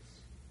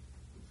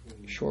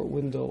short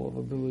window of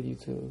ability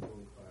to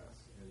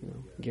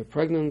get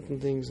pregnant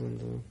and things,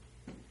 and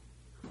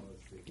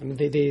I mean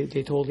they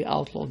totally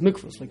outlawed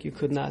mikvahs. Like you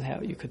could not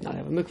have a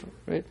mikvah,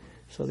 right?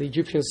 So the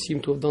Egyptians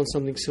seem to have done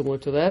something similar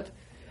to that,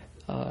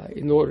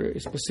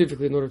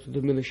 specifically in order to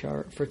diminish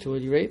our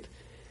fertility rate.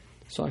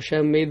 So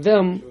Hashem made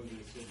them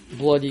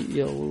bloody.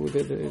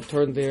 They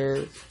turned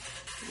their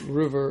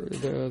river,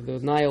 the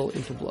Nile,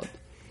 into blood.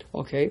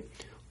 Okay,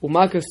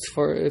 umakas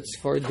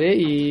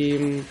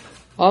tzfardeim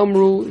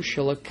amru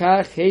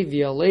shalakach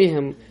hevi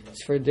alehem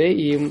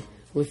tzfardeim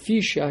lefi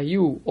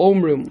shayu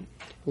omrim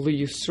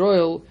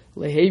liyisrael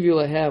lehevi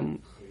lehem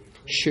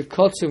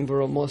shekatzim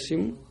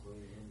v'ramosim.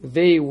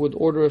 They would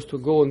order us to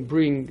go and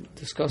bring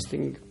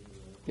disgusting,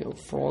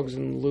 frogs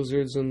and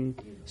lizards and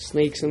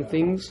snakes and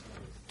things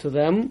to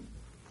them.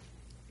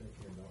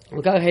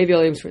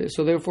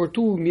 So therefore,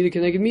 too, Mida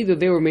Keneged Mida,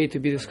 they were made to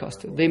be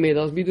disgusted. They made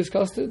us be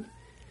disgusted,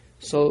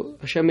 so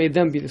Hashem made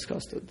them be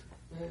disgusted.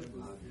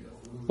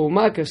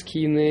 Umakas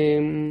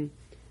kinem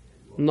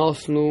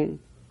nosnu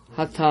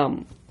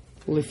hatam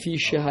lefi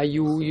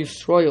shehayu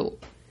Yisrael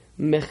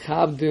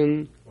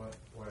mechabdin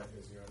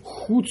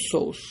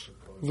chutzos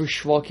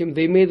v'shvakim.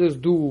 They made us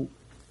do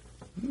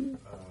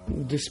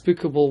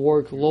despicable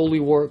work, lowly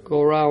work,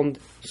 go around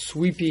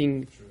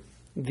sweeping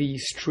the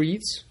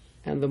streets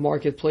and the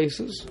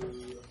marketplaces,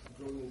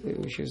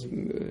 which is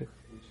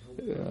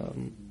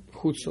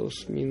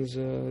chutzos means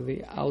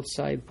the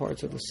outside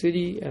parts of the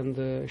city, and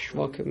the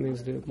shvakim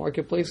means the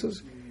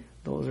marketplaces.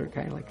 Those are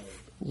kind of like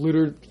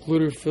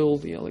litter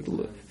filled,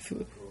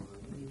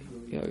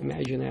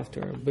 imagine after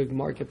a big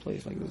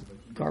marketplace, like there's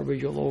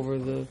garbage all over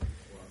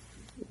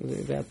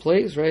that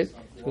place, right?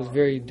 So it's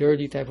very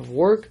dirty type of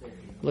work.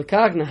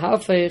 Lekach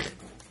nehafech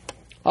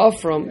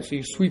afram, so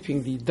you're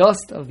sweeping the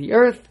dust of the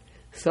earth.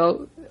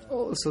 So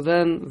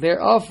then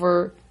their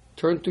offer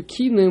turned to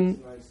kinim,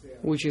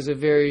 which is a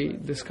very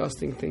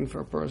disgusting thing for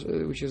a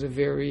person, which is a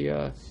very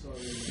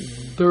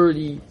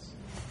dirty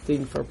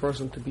thing for a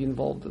person to be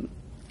involved in.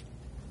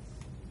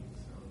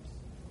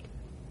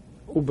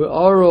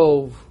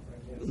 Ube'arov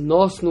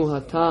nosnu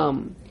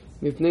hatam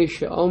mipnei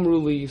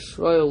she'amru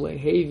liYisrael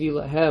lehevi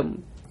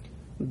lehem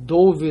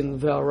dovin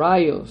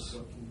ve'arayos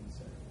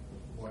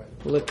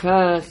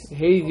lekach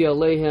hevi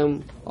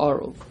alehem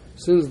arov.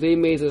 Since they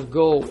made us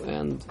go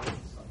and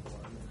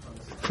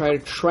try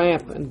to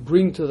tramp and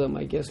bring to them,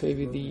 I guess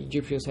maybe the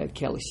Egyptians had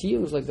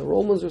coliseums like the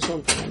Romans or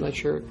something. I'm not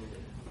sure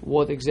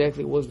what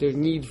exactly was their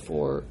need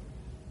for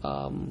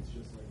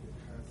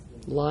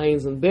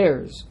lions and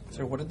bears.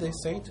 So what did they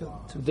say to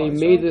They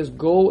made us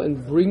go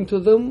and bring to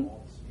them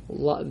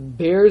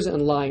bears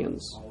and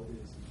lions.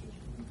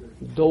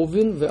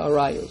 Dovin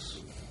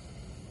ve'arayos.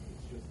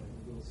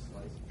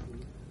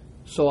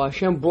 So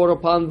Hashem brought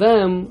upon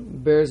them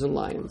bears and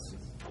lions.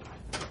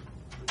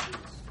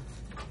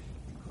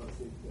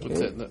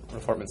 Okay. The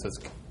Reformant says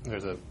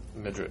there's a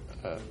midrash.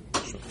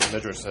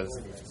 Midrash says,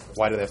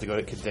 why do they have to go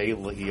to Kedei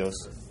Lehios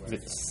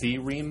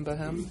Mitzirim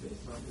Behem?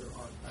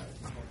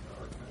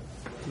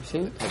 You see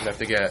it? They have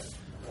to get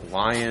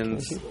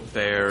lions,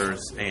 bears,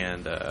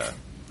 and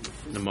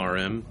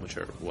Nemarim, which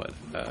are what?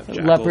 Jackals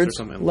Leopards. or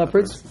something?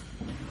 Leopards.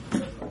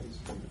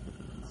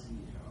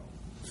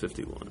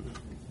 51.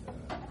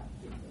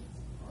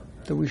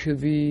 That we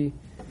should be.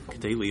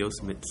 Kedei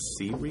Lehios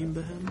Mitzirim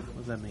Behem? What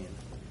does that mean?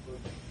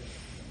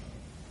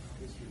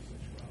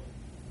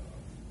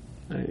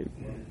 I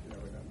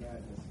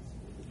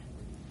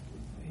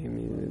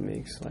mean, it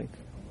makes like.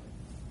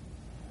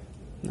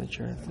 I'm not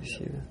sure I have to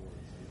see that.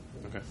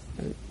 Okay.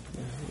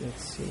 It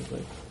seems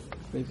like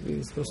maybe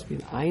it's supposed to be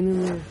an ayin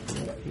in there.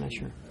 I'm not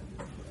sure.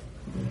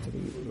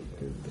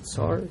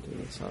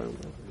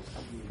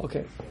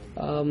 Okay.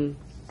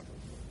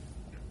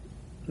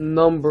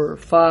 Number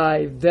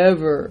 5.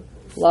 Dever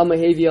lama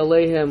hevi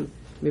alehem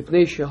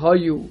mipnei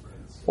shehayu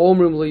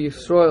omrim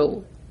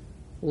leYisrael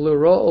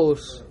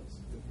leroos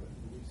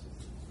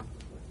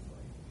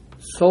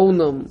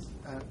sonam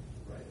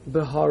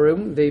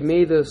beharim. They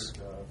made us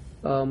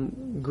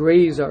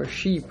graze our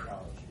sheep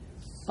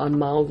on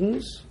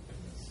mountains.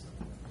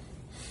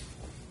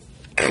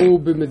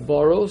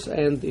 ubimidbaros,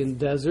 and in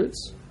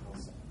deserts.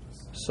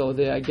 So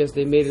I guess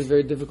they made it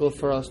very difficult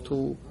for us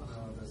to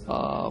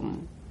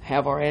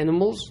have our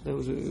animals. It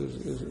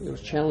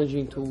was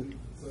challenging to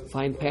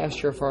find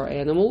pasture for our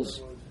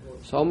animals.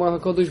 So Amar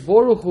HaKadosh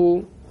Baruch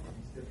Hu,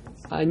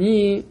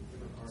 Ani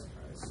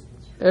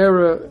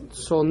Ere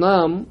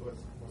Sonam.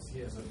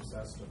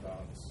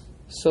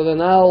 So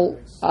then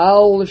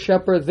I'll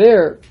shepherd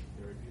their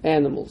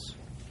animals.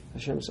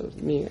 Hashem says,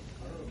 me,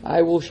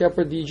 I will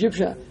shepherd the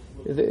Egyptian.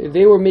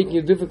 They were making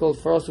it difficult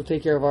for us to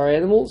take care of our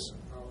animals.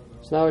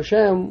 So now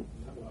Hashem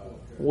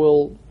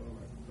will,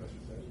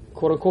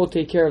 quote unquote,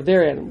 take care of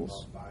their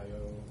animals.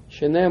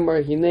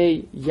 Shenemar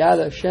Hinei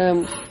Yad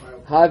Hashem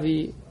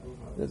Havi,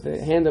 that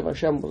the hand of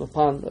Hashem was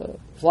upon the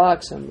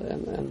flocks and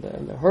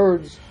the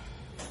herds.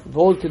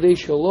 V'od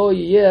Kadesh Lo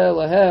Yeh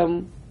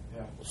Lahem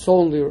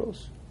Son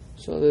Liros.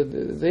 So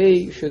that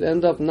they should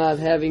end up not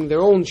having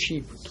their own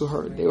sheep to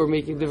herd. They were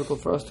making it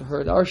difficult for us to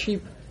herd our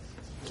sheep.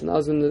 So now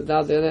they're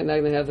not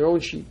going to have their own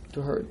sheep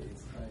to herd.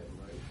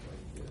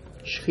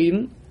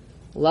 Shchin,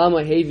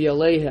 Lama Hevi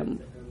Alehem.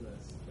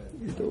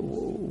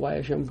 Why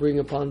Hashem bring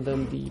upon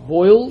them the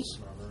boils?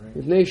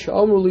 They made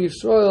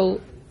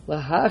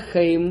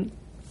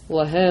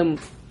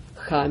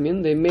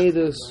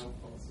us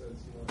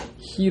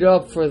heat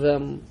up for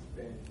them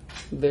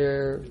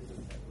their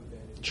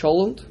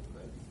cholent.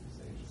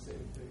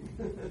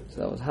 So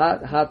that was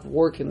hot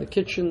work in the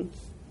kitchen.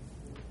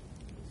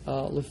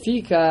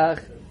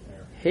 Lefikach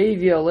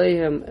hevi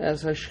alehem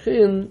as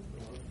hashchin.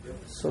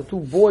 So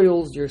two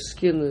boils, your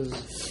skin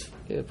is,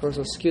 a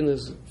person's skin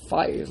is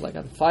fire, is like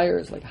on fire,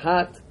 it's like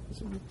hot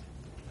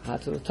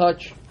to the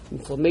touch,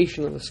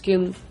 inflammation of the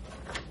skin.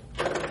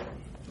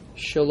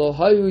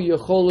 Shalohayu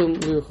yacholim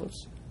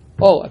lirchos.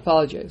 Oh, I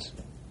apologize.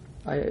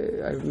 I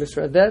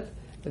misread that.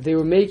 They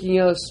were making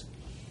us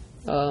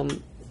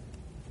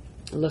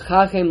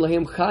L'chachem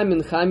lahem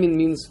chamin. Chamin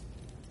means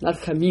not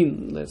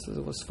chamin. That's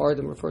what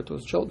Sfardim referred to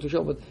as show,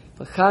 but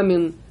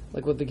chamin,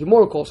 like what the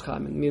Gemara calls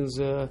chamin, means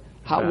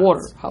hot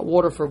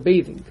water for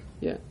bathing.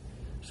 Yeah.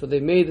 So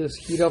they made us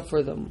heat up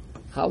for them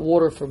hot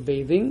water for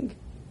bathing.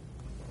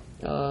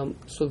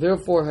 So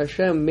therefore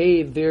Hashem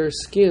made their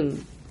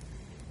skin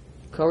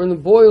covered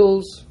in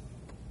boils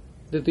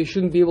that they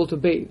shouldn't be able to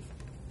bathe.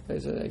 I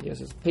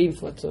guess it's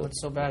painful.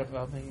 What's so bad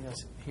about making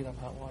us heat up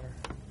hot water?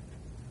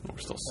 We're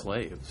still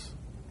slaves.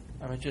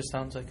 I mean, it just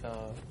sounds like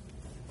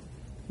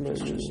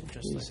just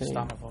like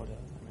Stam Avoda.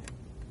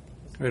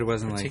 It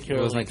wasn't like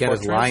get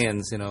as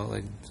lions,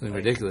 like something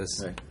ridiculous.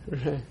 Right.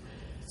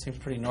 It seems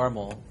pretty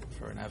normal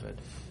for an Eved.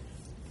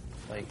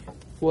 Like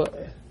what?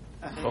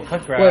 Go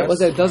cut grass. What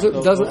that doesn't.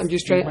 I'm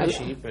just trying. I'm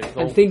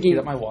thinking. Heat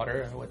up my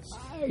water.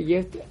 You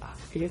have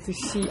to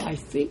see. I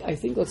think.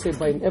 Let's say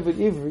by an Eved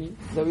Ivri.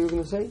 Is that what you were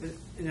going to say?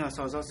 No.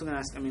 So I was also going to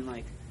ask. I mean,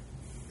 like,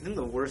 I think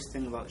the worst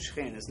thing about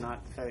shchein is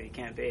not the fact that you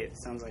can't bathe. It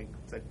sounds like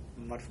it's like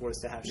much worse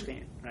to have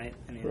shchein, right?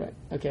 I mean, right.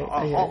 Okay.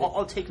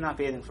 I'll take not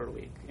bathing for a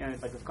week.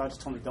 Like if God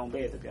just told me don't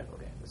bathe, I'd be like,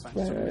 okay, that's fine.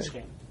 Right.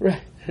 Shchein.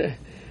 Right.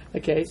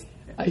 Okay.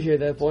 Yeah. I hear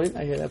that point.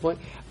 I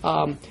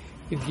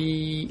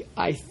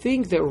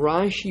think that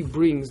Rashi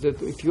brings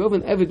that if you have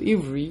an Eved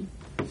Ivri,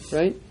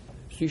 right,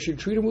 so you should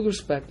treat him with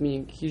respect,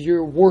 meaning he's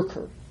your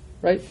worker,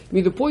 right? I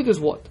mean, the point is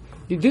what?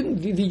 The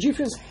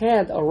Egyptians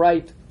had a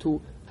right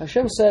to.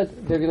 Hashem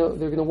said they're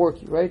gonna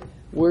work you, right?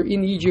 We're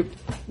in Egypt.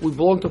 We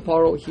belong to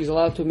Paro. He's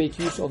allowed to make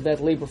use of that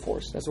labor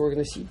force. That's what we're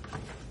gonna see.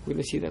 We're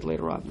gonna see that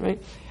later on, right?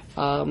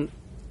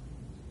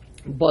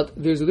 But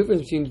there's a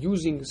difference between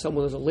using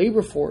someone as a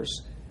labor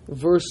force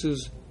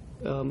versus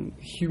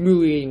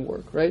humiliating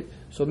work, right?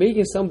 So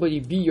making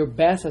somebody be your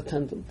bath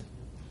attendant.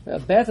 A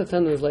bath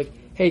attendant is like,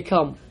 hey,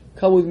 come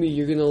with me.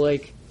 You're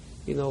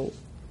gonna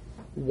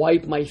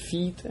wipe my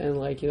feet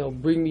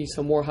and bring me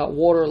some more hot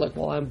water. Like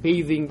while I'm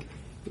bathing,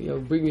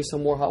 bring me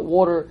some more hot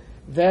water.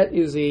 That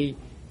is a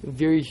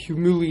very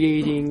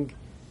humiliating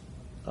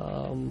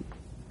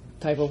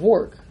type of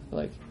work.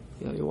 Like,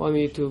 you want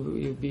me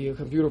to be a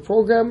computer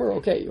programmer?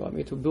 Okay. You want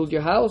me to build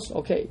your house?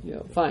 Okay.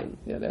 Fine.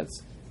 Yeah,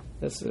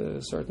 that's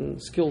a certain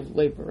skilled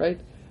labor, right?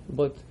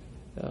 But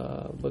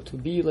to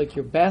be like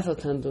your bath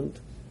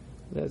attendant,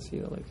 that's like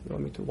you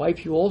want me to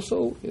wipe you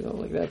also,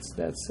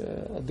 that's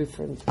a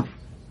different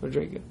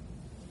madriga.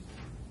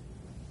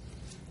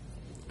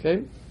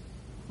 Okay.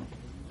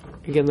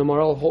 Again, the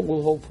Maharal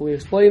will hopefully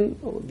explain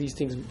these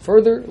things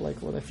further,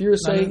 like what Afir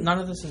is saying. None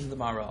of this is the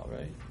Maharal,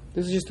 right?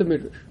 This is just a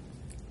midrash.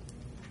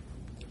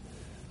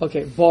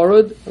 Okay,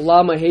 Barad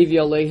lama hevi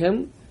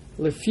alehem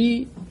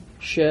lefi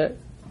she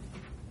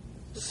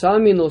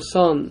sami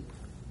nosan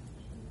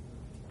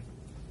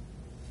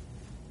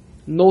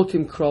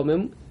notim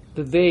kromim,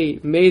 that they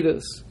made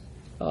us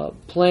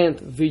plant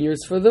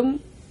vineyards for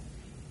them.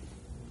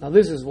 Now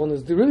this is one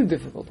that's really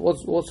difficult.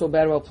 What's so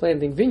bad about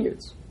planting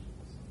vineyards?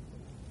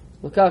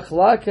 L'kach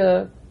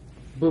laka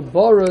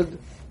bebarad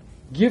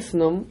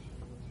gifnam.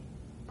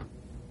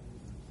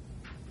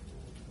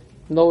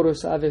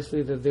 Notice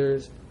obviously that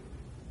there's.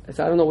 I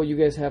don't know what you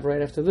guys have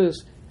right after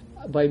this.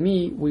 By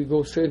me, we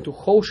go straight into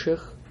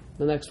choshech,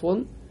 the next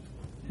one,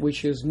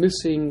 which is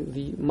missing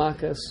the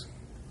makas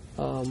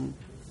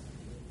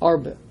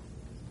arbe.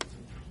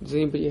 Does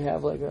anybody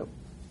have like a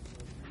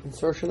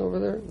insertion over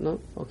there? No?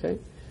 Okay.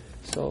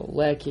 So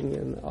lacking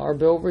an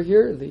arbe over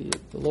here, the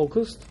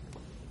locust.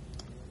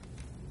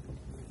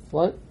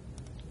 What?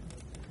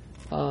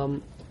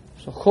 So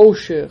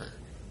choshech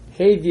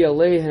heidi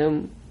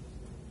alehem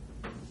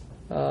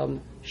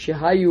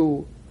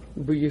shehayu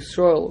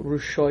b'Yisrael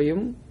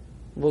rushoyim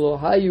v'lo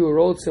hayu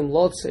rotzim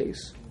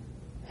lotzeis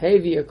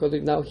heidi.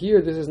 Now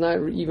here, this is not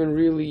even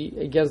really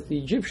against the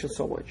Egyptians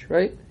so much,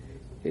 right?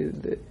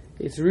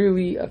 It's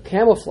really a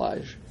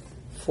camouflage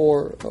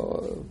for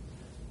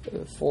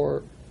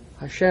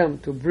Hashem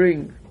to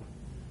bring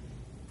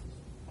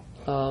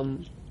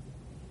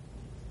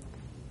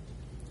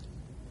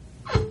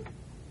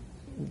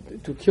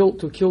to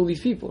kill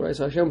these people, right?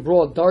 So Hashem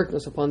brought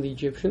darkness upon the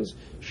Egyptians.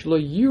 Shlo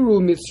yiru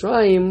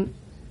Mitzrayim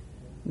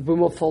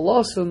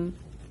b'mafalasim.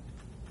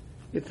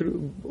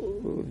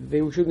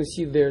 They shouldn't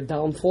see their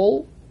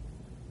downfall.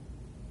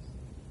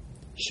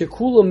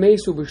 Shekula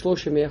mesu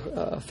b'shloshim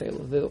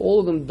afela. All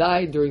of them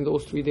died during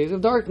those 3 days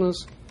of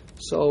darkness.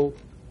 So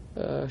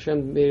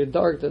Hashem made it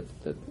dark that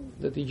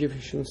the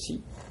Egyptians shouldn't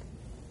see.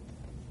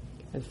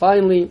 And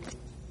finally,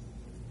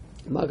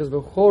 Makas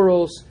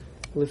Bechoros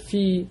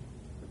Lefi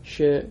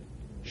She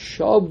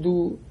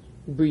Shabdu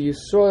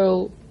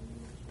B'Yisrael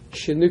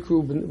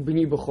Shenikru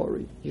B'ni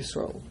Bechori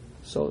Yisrael.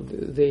 So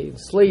they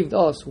enslaved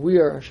us. We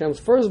are Hashem's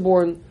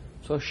firstborn.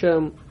 So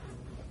Hashem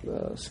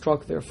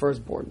struck their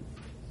firstborn,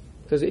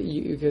 because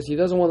he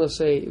doesn't want to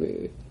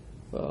say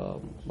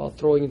about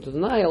throwing into the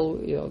Nile.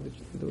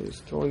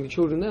 Throwing the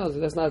children now.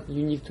 That's not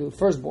unique to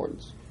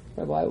firstborns.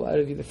 Right? Why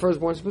did he the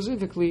firstborn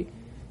specifically?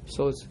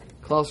 So it's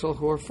Klal Yisrael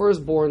who were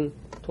firstborn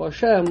to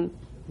Hashem.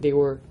 They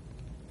were,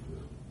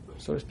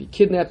 so to speak,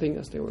 kidnapping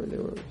us. They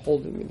were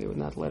holding me. They were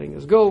not letting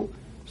us go.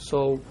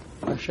 So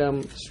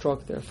Hashem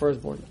struck their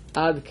firstborn.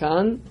 Ad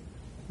Kan,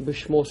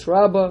 B'Shmos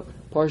Rabbah,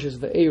 Parshas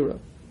Ve'era,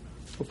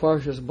 or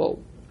Parshas Bo.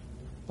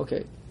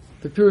 Okay,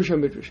 the Pirush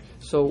HaMidrash.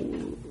 So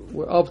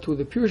we're up to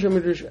the Pirush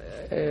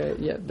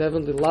HaMidrash.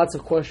 Definitely lots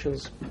of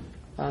questions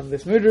on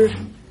this Midrash.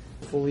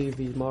 Hopefully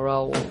the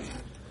Maral will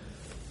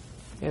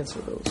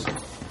answer those.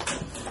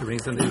 It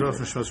brings down the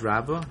Rosh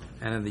Rabbah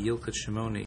and in the Yilkut Shimoni.